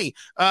the money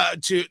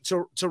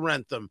to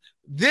rent them.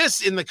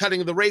 This, in the cutting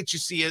of the rates, you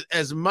see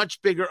as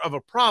much bigger of a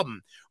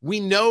problem.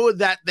 We know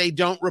that they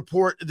don't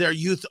report their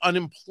youth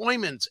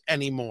unemployment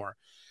anymore.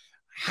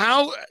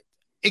 How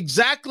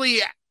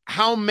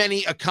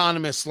many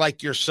economists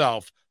like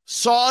yourself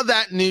saw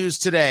that news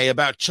today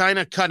about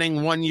China cutting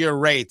 1-year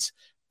rates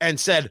and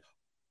said,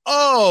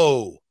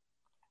 Oh,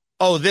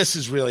 this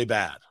is really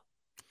bad?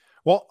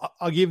 Well,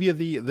 I'll give you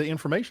the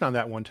information on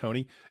that one,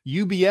 Tony.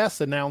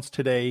 UBS announced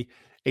today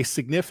a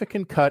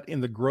significant cut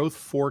in the growth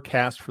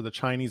forecast for the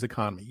Chinese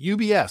economy.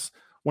 UBS,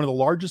 one of the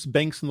largest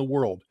banks in the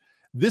world.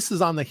 This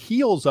is on the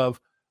heels of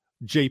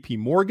JP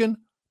Morgan,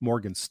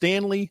 Morgan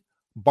Stanley,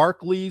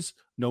 Barclays,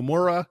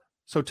 Nomura.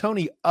 So,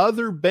 Tony,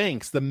 other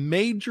banks, the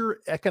major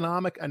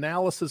economic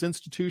analysis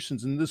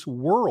institutions in this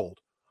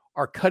world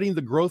are cutting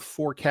the growth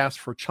forecast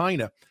for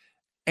China.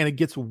 And it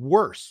gets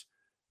worse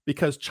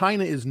because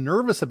China is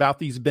nervous about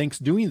these banks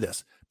doing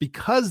this,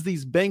 because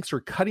these banks are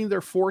cutting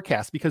their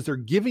forecast, because they're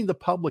giving the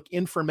public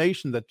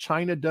information that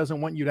China doesn't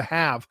want you to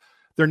have.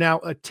 They're now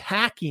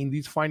attacking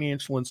these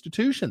financial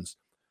institutions.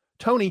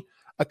 Tony,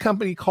 a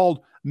company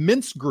called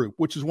Mintz Group,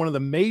 which is one of the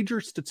major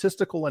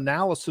statistical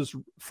analysis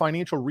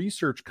financial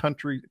research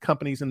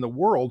companies in the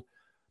world,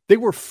 they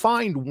were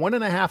fined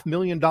 $1.5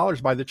 million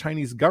by the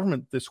Chinese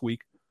government this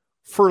week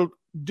for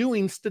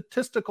doing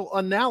statistical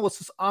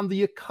analysis on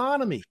the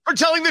economy. For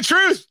telling the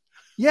truth.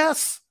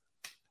 Yes.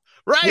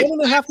 Right.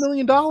 $1.5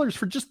 million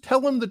for just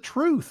telling the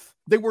truth.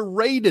 They were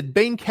raided.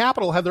 Bain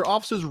Capital had their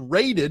offices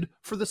raided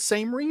for the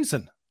same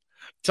reason.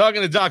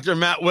 Talking to Dr.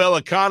 Matt Will,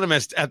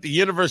 economist at the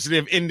University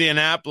of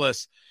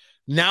Indianapolis.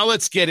 Now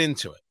let's get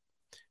into it.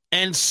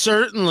 And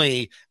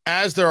certainly,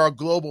 as there are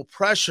global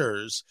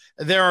pressures,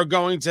 there are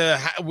going to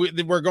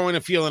we're going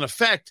to feel an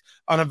effect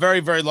on a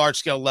very, very large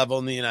scale level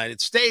in the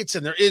United States.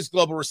 And there is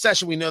global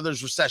recession. We know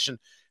there's recession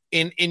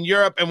in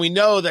Europe, and we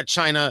know that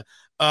China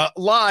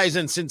lies.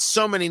 And since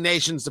so many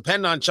nations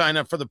depend on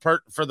China for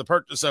the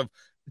purchase of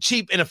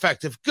cheap,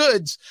 ineffective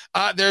goods,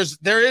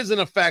 there is an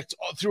effect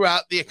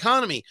throughout the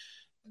economy.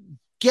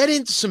 Get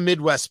into some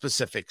Midwest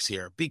specifics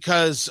here,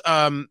 because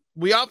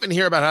we often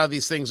hear about how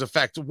these things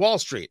affect Wall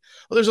Street.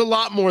 Well, there's a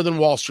lot more than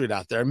Wall Street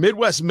out there.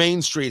 Midwest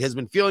Main Street has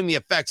been feeling the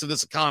effects of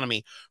this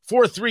economy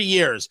for 3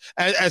 years.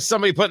 As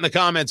somebody put in the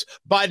comments,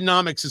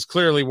 Bidenomics is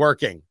clearly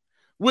working,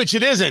 which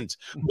it isn't.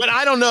 But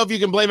I don't know if you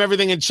can blame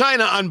everything in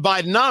China on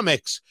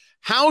Bidenomics.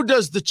 How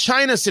does the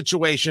China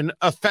situation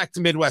affect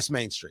Midwest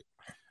Main Street?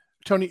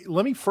 Tony,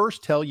 let me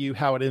first tell you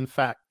how it in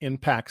fact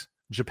impacts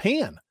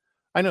Japan.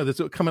 I know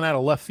this is coming out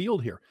of left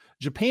field here.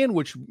 Japan,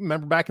 which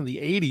remember back in the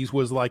 80s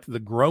was like the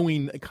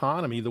growing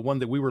economy, the one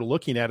that we were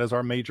looking at as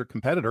our major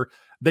competitor,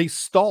 they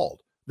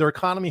stalled. Their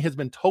economy has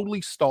been totally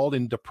stalled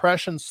in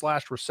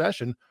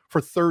depression/recession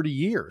for 30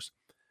 years.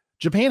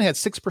 Japan had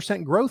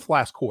 6% growth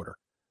last quarter.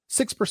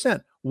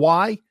 6%.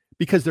 Why?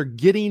 Because they're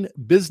getting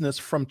business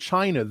from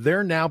China.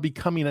 They're now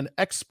becoming an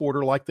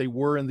exporter like they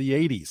were in the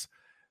 80s.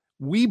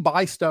 We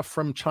buy stuff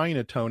from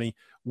China, Tony.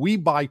 We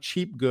buy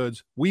cheap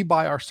goods. We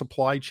buy our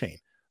supply chain.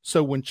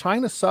 So when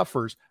China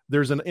suffers,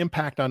 there's an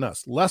impact on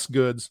us. Less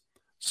goods,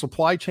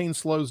 supply chain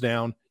slows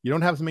down. You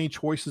don't have as many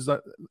choices,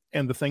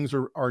 and the things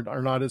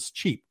are not as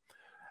cheap.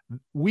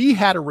 We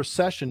had a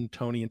recession,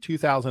 Tony, in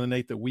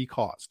 2008 that we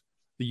caused.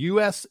 The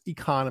U.S.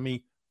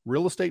 economy,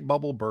 real estate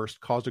bubble burst,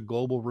 caused a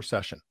global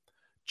recession.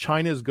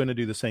 China is going to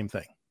do the same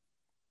thing.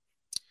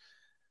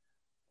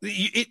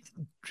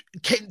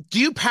 Do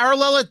you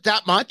parallel it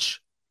that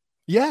much?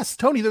 Yes,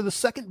 Tony, they're the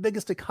second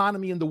biggest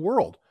economy in the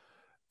world.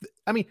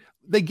 I mean,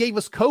 they gave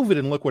us COVID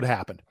and look what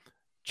happened.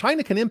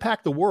 China can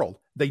impact the world.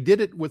 They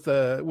did it with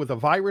a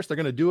virus. They're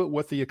going to do it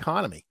with the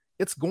economy.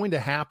 It's going to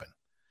happen.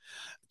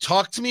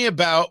 Talk to me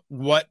about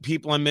what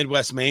people on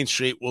Midwest Main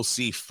Street will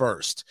see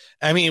first.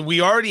 I mean,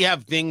 we already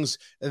have things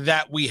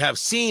that we have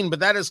seen, but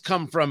that has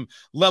come from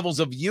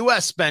levels of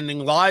U.S. spending,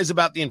 lies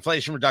about the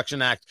Inflation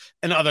Reduction Act,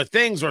 and other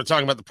things. We're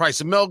talking about the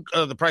price of milk,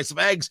 the price of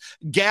eggs.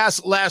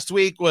 Gas last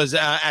week was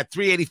at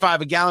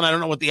 $3.85 a gallon. I don't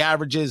know what the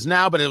average is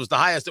now, but it was the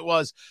highest it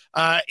was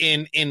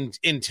in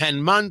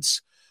 10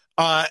 months.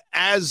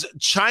 As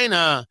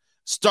China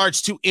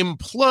starts to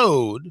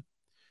implode,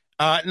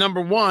 number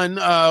one,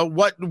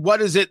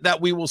 what is it that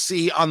we will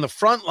see on the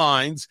front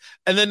lines?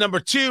 And then number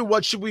two,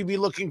 what should we be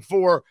looking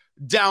for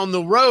down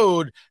the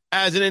road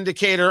as an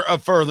indicator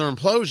of further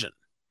implosion?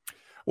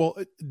 Well,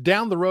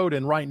 down the road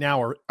and right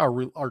now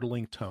are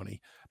linked, Tony,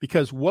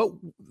 because what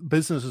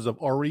businesses have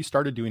already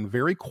started doing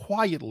very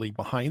quietly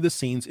behind the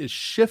scenes is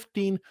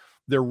shifting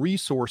their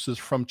resources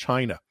from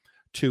China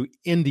to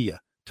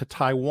India, to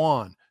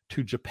Taiwan,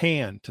 to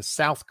Japan, to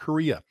South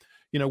Korea.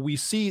 You know, we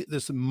see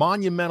this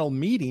monumental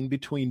meeting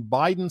between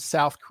Biden,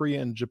 South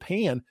Korea, and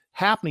Japan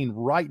happening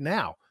right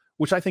now,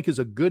 which I think is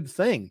a good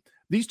thing.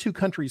 These two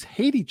countries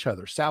hate each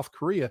other, South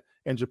Korea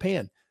and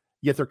Japan,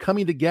 yet they're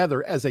coming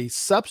together as a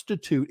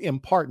substitute in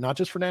part, not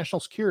just for national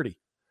security,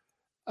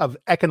 of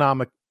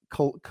economic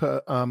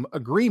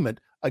agreement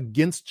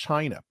against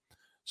China.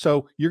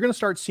 So you're going to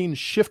start seeing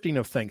shifting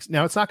of things.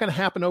 Now, it's not going to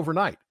happen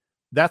overnight.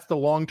 That's the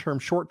long-term,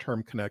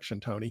 short-term connection,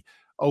 Tony.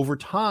 Over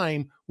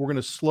time, we're going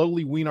to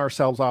slowly wean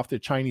ourselves off the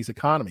Chinese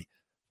economy.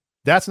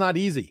 That's not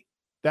easy.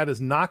 That is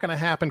not going to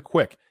happen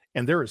quick.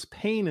 And there is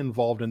pain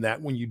involved in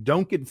that when you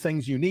don't get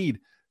things you need.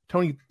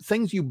 Tony,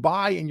 things you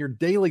buy in your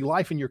daily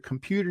life, in your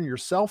computer and your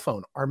cell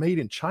phone are made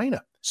in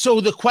China.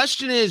 So the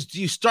question is,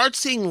 do you start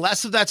seeing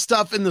less of that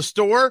stuff in the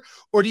store,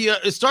 or do you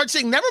start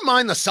saying, never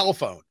mind the cell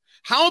phone?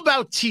 How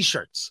about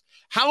T-shirts?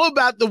 How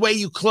about the way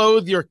you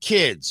clothe your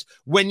kids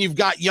when you've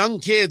got young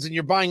kids and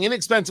you're buying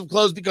inexpensive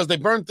clothes because they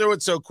burn through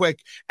it so quick,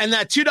 and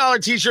that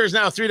 $2 t-shirt is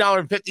now a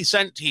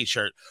 $3.50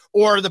 t-shirt,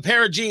 or the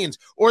pair of jeans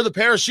or the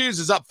pair of shoes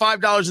is up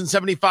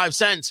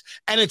 $5.75,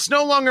 and it's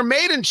no longer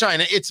made in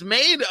China. It's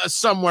made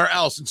somewhere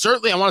else. And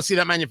certainly I want to see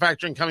that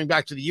manufacturing coming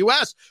back to the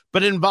U.S.,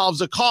 but it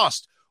involves a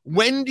cost.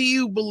 When do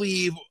you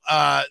believe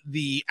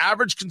the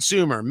average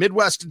consumer,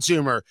 Midwest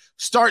consumer,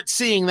 start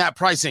seeing that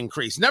price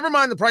increase? Never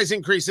mind the price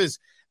increases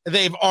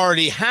they've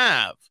already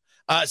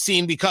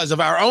seen because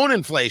of our own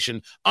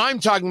inflation. I'm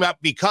talking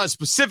about because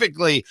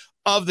specifically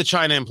of the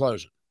China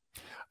implosion.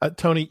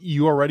 Tony,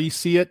 you already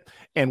see it.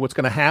 And what's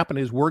going to happen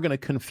is we're going to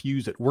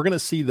confuse it. We're going to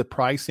see the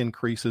price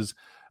increases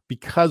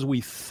because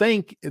we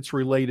think it's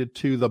related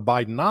to the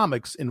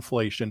Bidenomics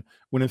inflation,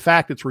 when in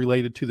fact it's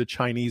related to the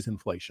Chinese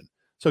inflation.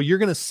 So you're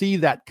going to see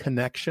that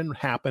connection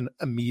happen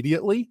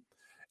immediately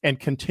and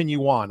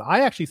continue on. I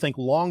actually think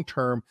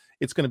long-term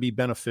it's going to be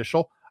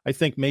beneficial. I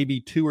think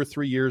maybe 2 or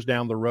 3 years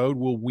down the road,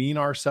 we'll wean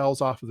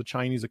ourselves off of the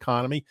Chinese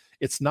economy.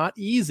 It's not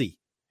easy.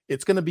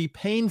 It's going to be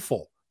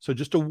painful. So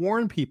just to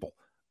warn people,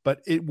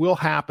 but it will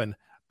happen,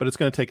 but it's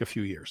going to take a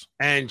few years.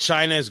 And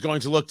China is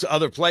going to look to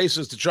other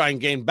places to try and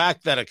gain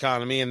back that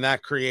economy, and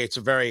that creates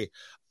a very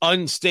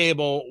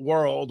unstable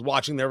world,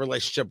 watching their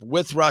relationship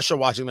with Russia,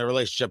 watching their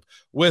relationship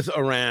with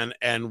Iran,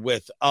 and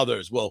with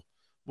others. We'll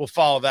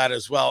follow that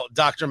as well.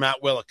 Dr.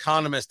 Matt Will,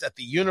 economist at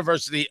the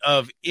University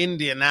of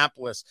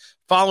Indianapolis.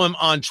 Follow him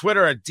on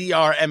Twitter at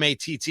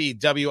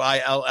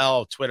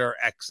DRMATTWILL, Twitter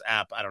X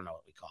app. I don't know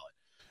what we call it.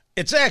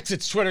 It's X,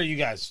 it's Twitter, you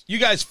guys. You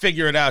guys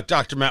figure it out.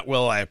 Dr. Matt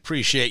Will, I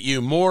appreciate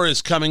you. More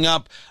is coming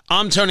up.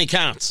 I'm Tony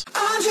Katz.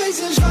 I'm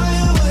chasing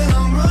fire when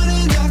I'm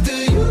running after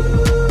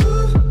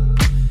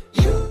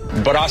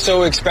you. But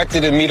also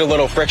expected to meet a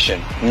little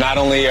friction. Not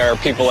only are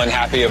people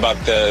unhappy about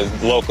the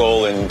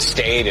local and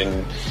state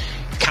and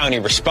county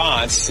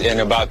response and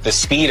about the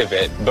speed of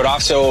it, but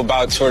also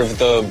about sort of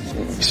the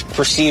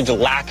perceived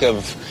lack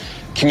of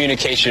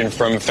communication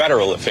from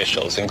federal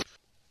officials.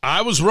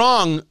 I was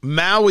wrong.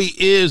 Maui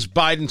is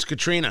Biden's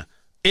Katrina.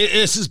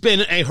 This has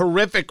been a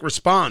horrific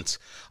response.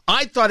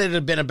 I thought it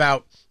had been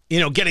about,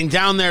 getting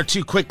down there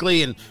too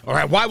quickly, and all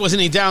right, why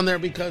wasn't he down there?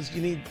 Because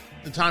you need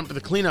the time for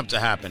the cleanup to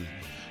happen.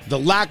 The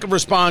lack of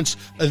response,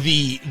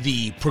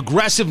 the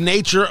progressive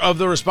nature of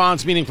the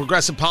response, meaning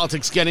progressive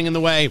politics getting in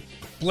the way,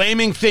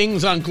 blaming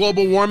things on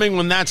global warming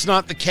when that's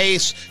not the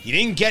case. You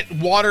didn't get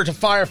water to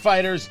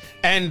firefighters,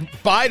 and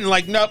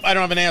Biden nope, I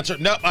don't have an answer.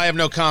 Nope, I have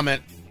no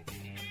comment.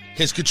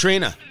 His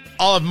Katrina.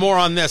 I'll have more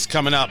on this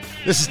coming up.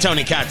 This is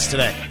Tony Katz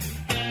Today.